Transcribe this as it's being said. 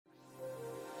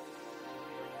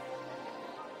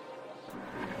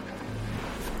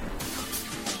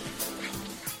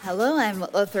Hello, I'm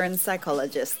author and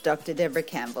psychologist Dr. Deborah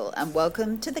Campbell, and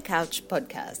welcome to the Couch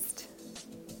Podcast.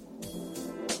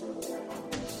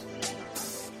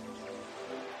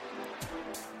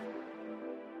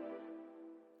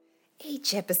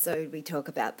 Each episode we talk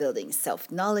about building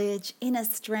self-knowledge, inner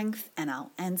strength, and I'll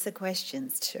answer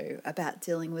questions too about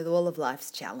dealing with all of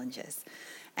life's challenges.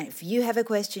 And if you have a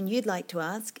question you'd like to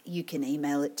ask, you can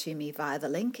email it to me via the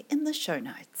link in the show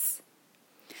notes.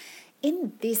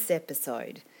 In this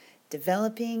episode,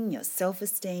 developing your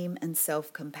self-esteem and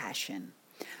self-compassion,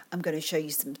 I'm going to show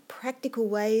you some practical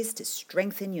ways to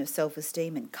strengthen your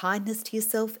self-esteem and kindness to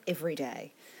yourself every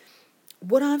day.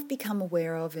 What I've become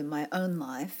aware of in my own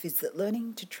life is that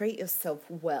learning to treat yourself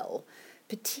well,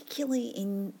 particularly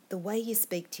in the way you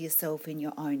speak to yourself in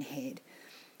your own head,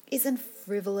 isn't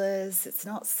frivolous, it's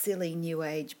not silly new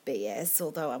age BS,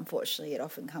 although unfortunately it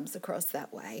often comes across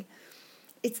that way.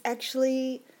 It's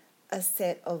actually a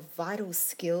set of vital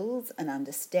skills and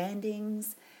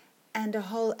understandings and a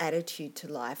whole attitude to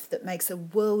life that makes a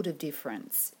world of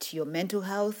difference to your mental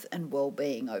health and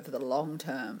well-being over the long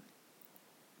term.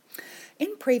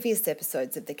 In previous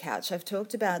episodes of The Couch, I've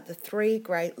talked about the 3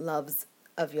 great loves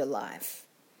of your life.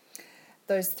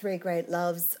 Those 3 great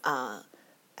loves are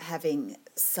having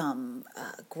some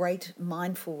great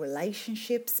mindful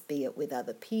relationships, be it with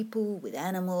other people, with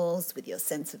animals, with your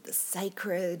sense of the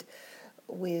sacred,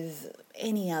 with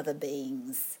any other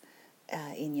beings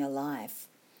in your life.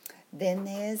 Then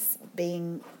there's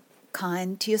being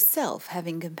kind to yourself,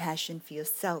 having compassion for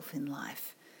yourself in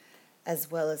life, as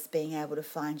well as being able to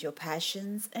find your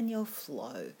passions and your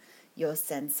flow, your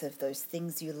sense of those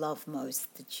things you love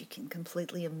most that you can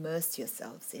completely immerse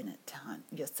yourself in at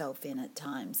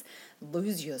times,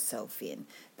 lose yourself in,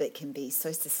 that can be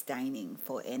so sustaining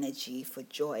for energy, for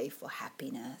joy, for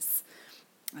happiness.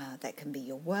 That can be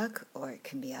your work, or it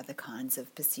can be other kinds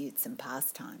of pursuits and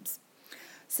pastimes.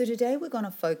 So today we're going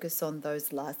to focus on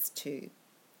those last 2.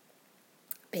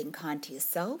 Being kind to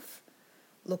yourself,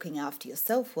 looking after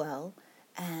yourself well,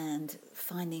 and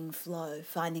finding flow,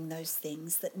 finding those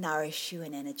things that nourish you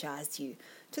and energize you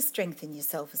to strengthen your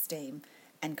self-esteem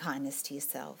and kindness to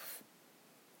yourself.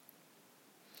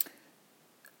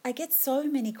 I get so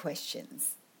many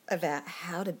questions about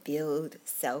how to build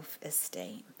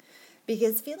self-esteem,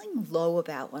 because feeling low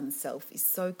about oneself is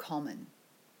so common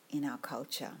in our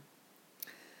culture.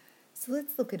 So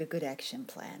let's look at a good action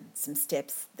plan, some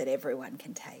steps that everyone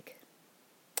can take.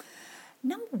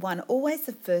 Number 1, always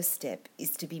the first step is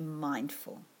to be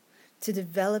mindful, to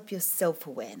develop your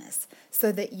self-awareness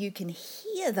so that you can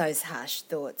hear those harsh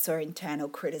thoughts or internal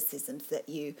criticisms that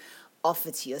you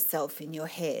offer to yourself in your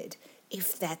head,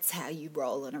 if that's how you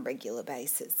roll on a regular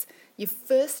basis. You've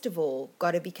first of all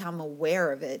got to become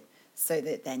aware of it so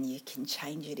that then you can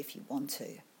change it if you want to.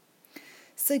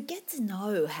 So get to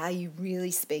know how you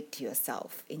really speak to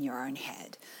yourself in your own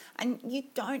head. And you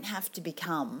don't have to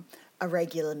become a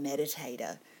regular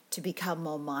meditator to become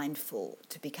more mindful,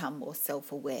 to become more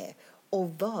self-aware,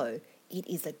 although it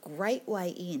is a great way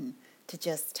in to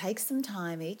just take some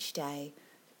time each day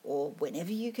or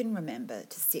whenever you can remember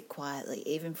to sit quietly,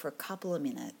 even for a couple of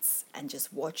minutes, and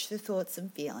just watch the thoughts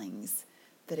and feelings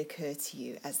that occur to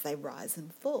you as they rise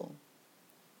and fall.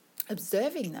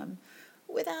 Observing them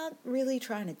without really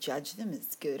trying to judge them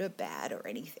as good or bad or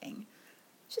anything.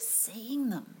 Just seeing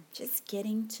them, just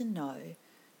getting to know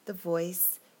the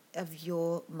voice of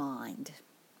your mind.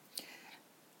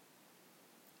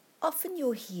 Often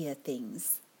you'll hear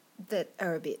things that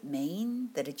are a bit mean,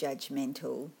 that are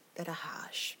judgmental, that are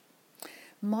harsh.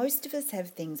 Most of us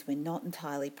have things we're not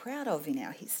entirely proud of in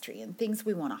our history and things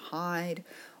we want to hide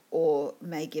or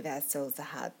may give ourselves a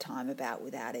hard time about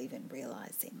without even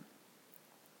realising.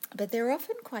 But they're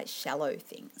often quite shallow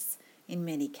things in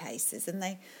many cases, and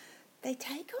they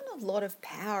take on a lot of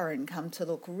power and come to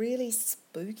look really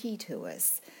spooky to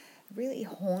us, really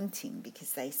haunting,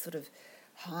 because they sort of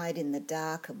hide in the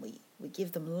dark and we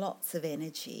give them lots of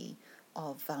energy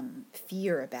of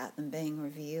fear about them being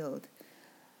revealed.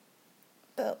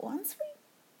 But once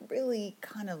we really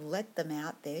kind of let them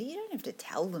out there, you don't have to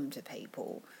tell them to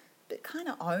people, but kind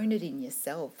of own it in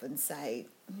yourself and say,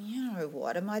 you know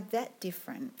what, am I that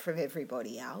different from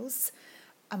everybody else?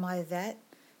 Am I that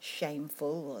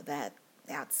shameful or that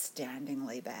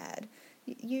outstandingly bad?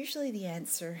 Usually the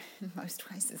answer in most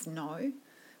ways is no.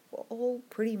 We're all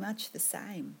pretty much the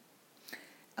same.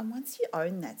 And once you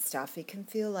own that stuff, it can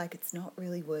feel like it's not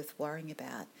really worth worrying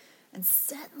about, and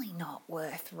certainly not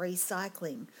worth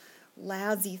recycling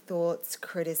lousy thoughts,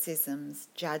 criticisms,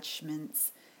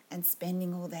 judgments, and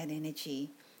spending all that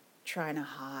energy trying to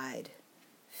hide,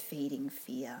 feeding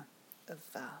fear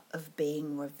of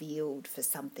being revealed for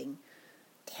something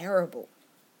terrible,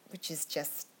 which is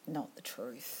just not the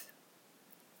truth.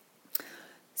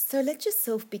 So let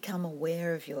yourself become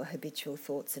aware of your habitual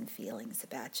thoughts and feelings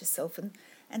about yourself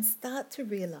and start to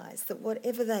realize that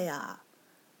whatever they are,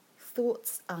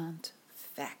 thoughts aren't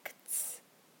facts.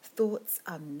 Thoughts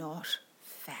are not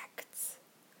facts.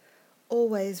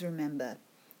 Always remember,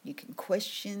 you can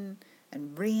question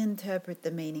and reinterpret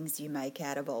the meanings you make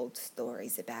out of old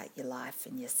stories about your life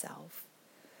and yourself.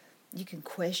 You can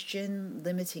question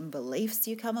limiting beliefs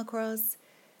you come across,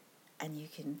 and you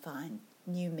can find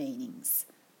new meanings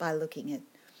by looking at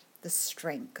the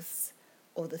strengths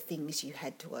or the things you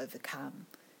had to overcome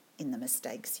in the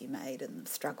mistakes you made and the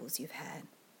struggles you've had.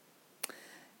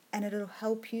 And it'll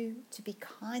help you to be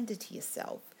kinder to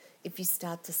yourself if you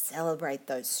start to celebrate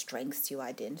those strengths you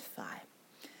identify.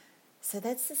 So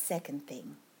that's the second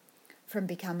thing. From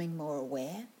becoming more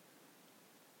aware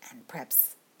and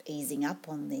perhaps easing up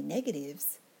on the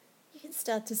negatives, you can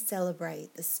start to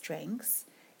celebrate the strengths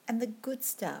and the good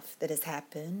stuff that has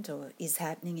happened or is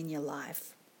happening in your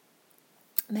life.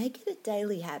 Make it a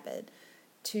daily habit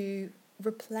to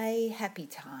replay happy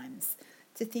times,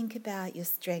 to think about your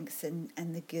strengths and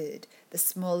the good, the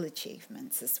small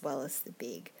achievements as well as the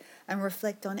big, and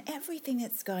reflect on everything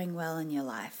that's going well in your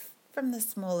life, from the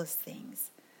smallest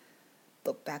things.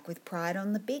 Look back with pride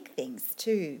on the big things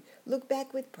too. Look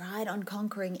back with pride on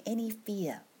conquering any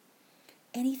fear,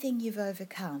 anything you've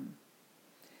overcome,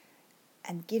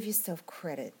 and give yourself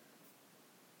credit.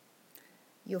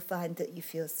 You'll find that you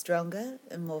feel stronger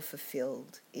and more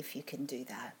fulfilled if you can do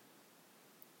that.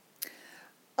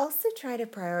 Also try to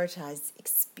prioritize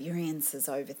experiences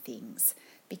over things,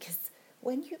 because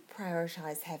when you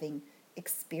prioritize having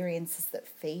experiences that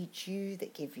feed you,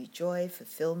 that give you joy,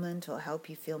 fulfillment, or help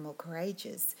you feel more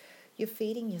courageous, you're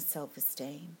feeding your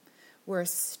self-esteem,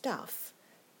 whereas stuff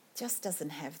just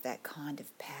doesn't have that kind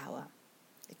of power.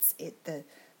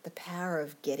 The power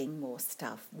of getting more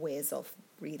stuff wears off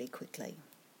really quickly.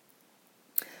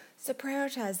 So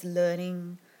prioritize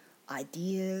learning,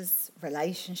 ideas,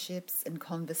 relationships, and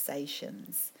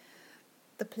conversations.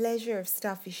 The pleasure of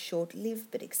stuff is short-lived,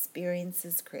 but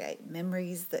experiences create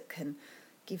memories that can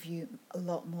give you a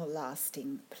lot more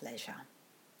lasting pleasure.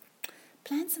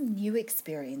 Plan some new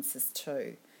experiences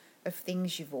too, of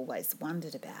things you've always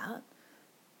wondered about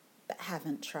but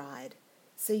haven't tried,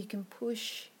 so you can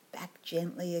push back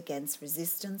gently against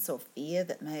resistance or fear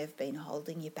that may have been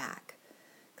holding you back.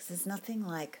 Because there's nothing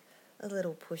like a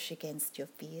little push against your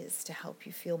fears to help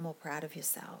you feel more proud of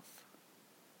yourself.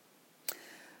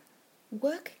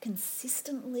 Work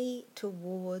consistently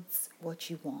towards what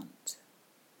you want.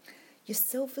 Your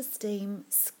self-esteem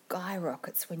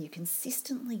skyrockets when you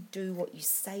consistently do what you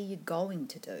say you're going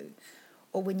to do,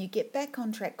 or when you get back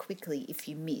on track quickly if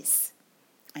you miss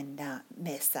and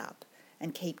mess up,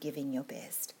 and keep giving your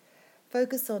best.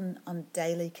 Focus on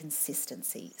daily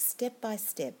consistency, step by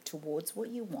step towards what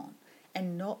you want,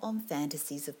 and not on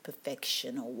fantasies of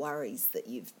perfection or worries that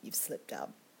you've slipped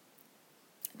up.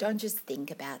 Don't just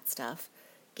think about stuff.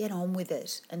 Get on with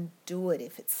it and do it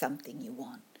if it's something you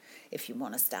want. If you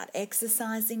want to start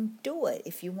exercising, do it.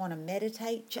 If you want to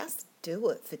meditate, just do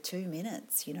it for 2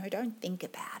 minutes. Don't think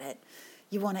about it.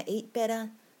 You want to eat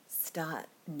better? Start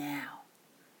now.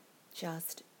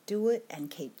 Just do it and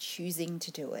keep choosing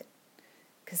to do it.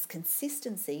 Because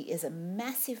consistency is a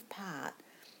massive part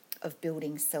of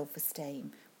building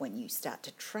self-esteem, when you start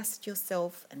to trust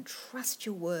yourself and trust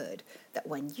your word, that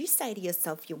when you say to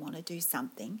yourself you want to do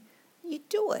something, you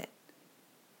do it.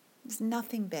 There's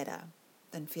nothing better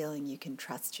than feeling you can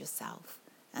trust yourself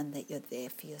and that you're there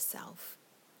for yourself.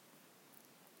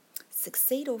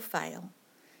 Succeed or fail,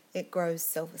 it grows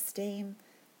self-esteem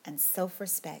and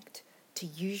self-respect to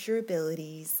use your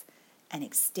abilities and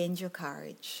extend your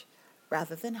courage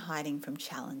rather than hiding from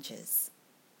challenges.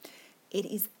 It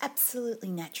is absolutely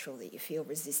natural that you feel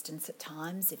resistance at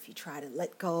times if you try to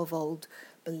let go of old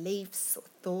beliefs or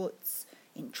thoughts,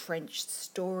 entrenched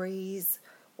stories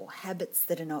or habits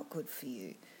that are not good for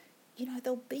you.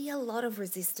 There'll be a lot of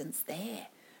resistance there,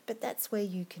 but that's where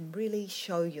you can really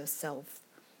show yourself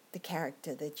the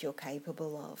character that you're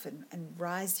capable of and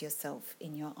rise yourself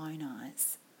in your own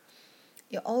eyes.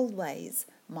 Your old ways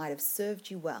might have served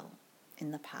you well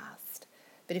in the past,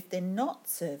 but if they're not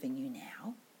serving you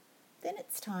now, then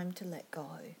it's time to let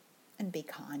go and be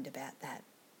kind about that.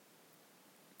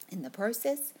 In the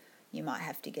process, you might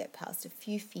have to get past a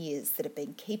few fears that have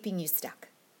been keeping you stuck.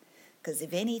 Because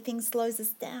if anything slows us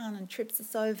down and trips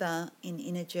us over in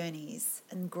inner journeys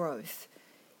and growth,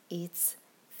 it's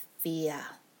fear.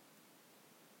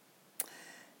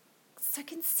 So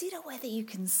consider whether you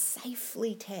can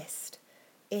safely test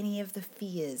any of the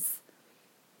fears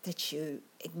that you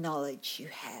acknowledge you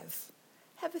have.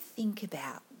 Have a think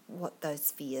about what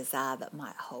those fears are that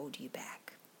might hold you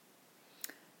back.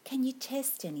 Can you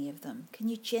test any of them? Can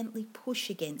you gently push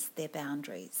against their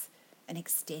boundaries and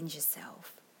extend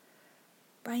yourself?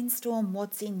 Brainstorm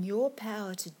what's in your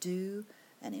power to do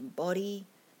and embody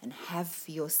and have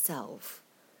for yourself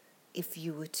if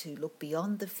you were to look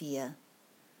beyond the fear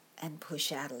and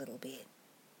push out a little bit.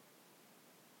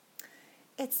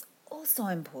 It's also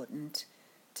important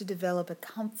to develop a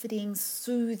comforting,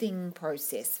 soothing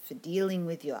process for dealing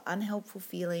with your unhelpful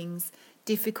feelings,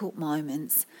 difficult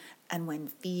moments, and when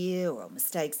fear or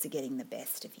mistakes are getting the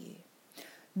best of you.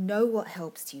 Know what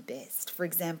helps you best. For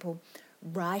example,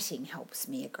 writing helps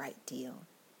me a great deal.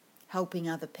 Helping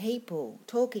other people,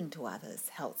 talking to others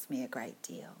helps me a great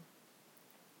deal.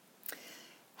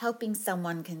 Helping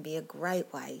someone can be a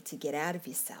great way to get out of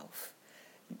yourself.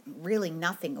 Really,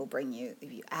 nothing will bring you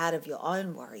out of your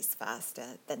own worries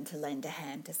faster than to lend a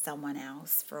hand to someone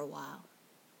else for a while.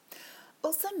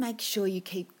 Also, make sure you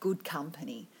keep good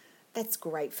company. That's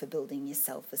great for building your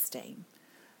self-esteem.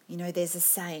 There's a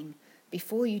saying,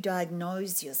 before you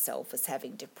diagnose yourself as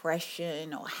having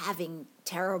depression or having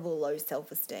terrible low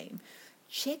self-esteem,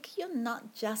 check you're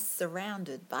not just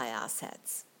surrounded by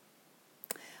arseholes.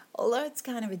 Although it's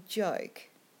kind of a joke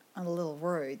and a little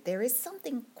rude, there is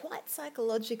something quite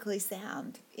psychologically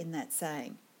sound in that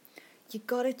saying. You've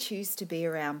got to choose to be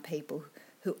around people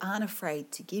who aren't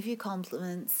afraid to give you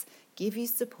compliments, give you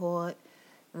support,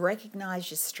 recognize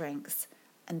your strengths,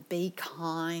 and be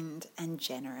kind and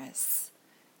generous.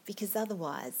 Because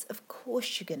otherwise, of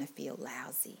course, you're going to feel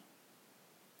lousy.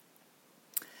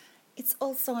 It's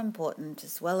also important,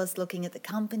 as well as looking at the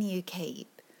company you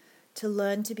keep, to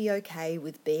learn to be okay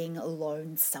with being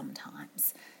alone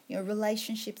sometimes.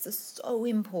 Relationships are so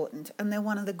important and they're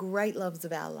one of the great loves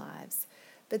of our lives.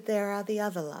 But there are the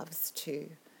other loves too.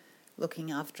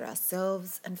 Looking after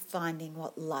ourselves and finding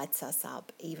what lights us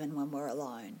up even when we're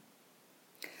alone.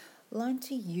 Learn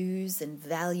to use and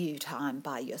value time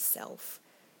by yourself.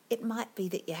 It might be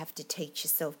that you have to teach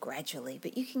yourself gradually,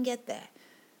 but you can get there.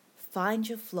 Find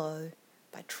your flow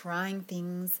by trying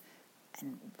things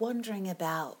and wondering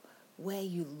about where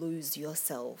you lose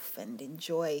yourself and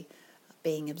enjoy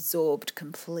being absorbed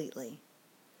completely.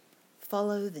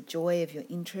 Follow the joy of your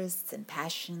interests and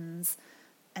passions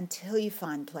until you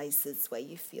find places where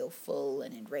you feel full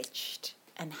and enriched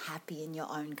and happy in your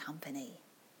own company.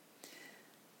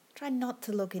 Try not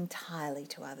to look entirely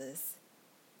to others,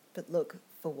 but look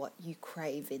for what you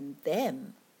crave in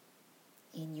them,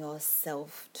 in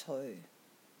yourself too.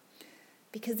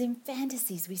 Because in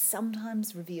fantasies, we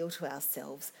sometimes reveal to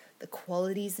ourselves the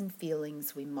qualities and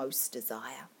feelings we most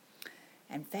desire.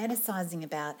 And fantasizing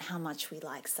about how much we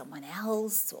like someone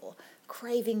else or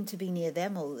craving to be near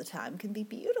them all the time can be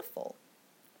beautiful.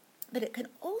 But it can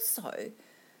also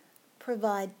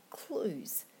provide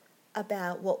clues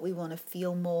about what we want to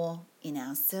feel more in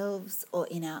ourselves or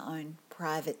in our own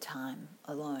private time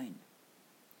alone.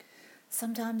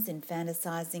 Sometimes in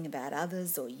fantasizing about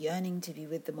others or yearning to be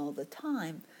with them all the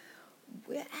time,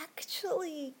 we're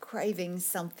actually craving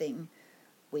something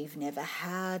we've never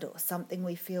had or something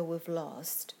we feel we've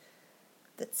lost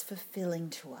that's fulfilling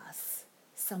to us,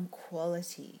 some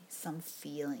quality, some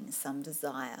feeling, some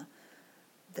desire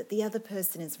that the other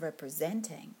person is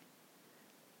representing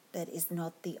that is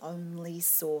not the only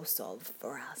source of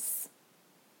for us.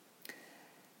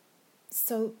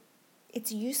 So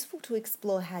it's useful to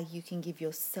explore how you can give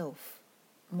yourself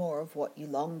more of what you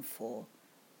long for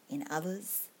in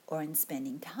others or in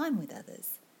spending time with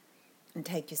others, and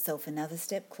take yourself another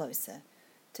step closer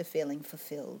to feeling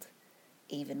fulfilled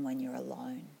even when you're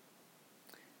alone.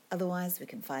 Otherwise, we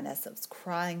can find ourselves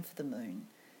crying for the moon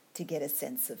to get a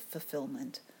sense of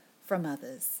fulfillment from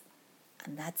others,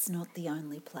 and that's not the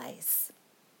only place,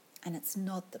 and it's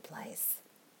not the place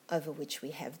over which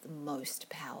we have the most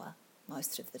power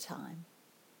most of the time.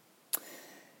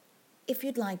 If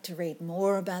you'd like to read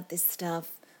more about this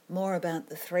stuff, more about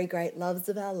the 3 great loves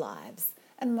of our lives,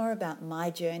 and more about my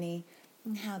journey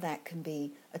and how that can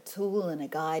be a tool and a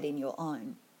guide in your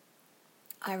own,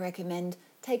 I recommend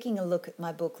taking a look at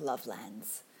my book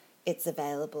Lovelands. It's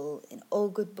available in all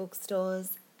good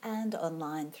bookstores and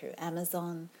online through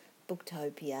Amazon,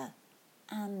 Booktopia,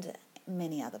 and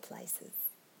many other places.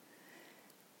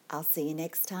 I'll see you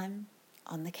next time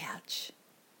on the couch.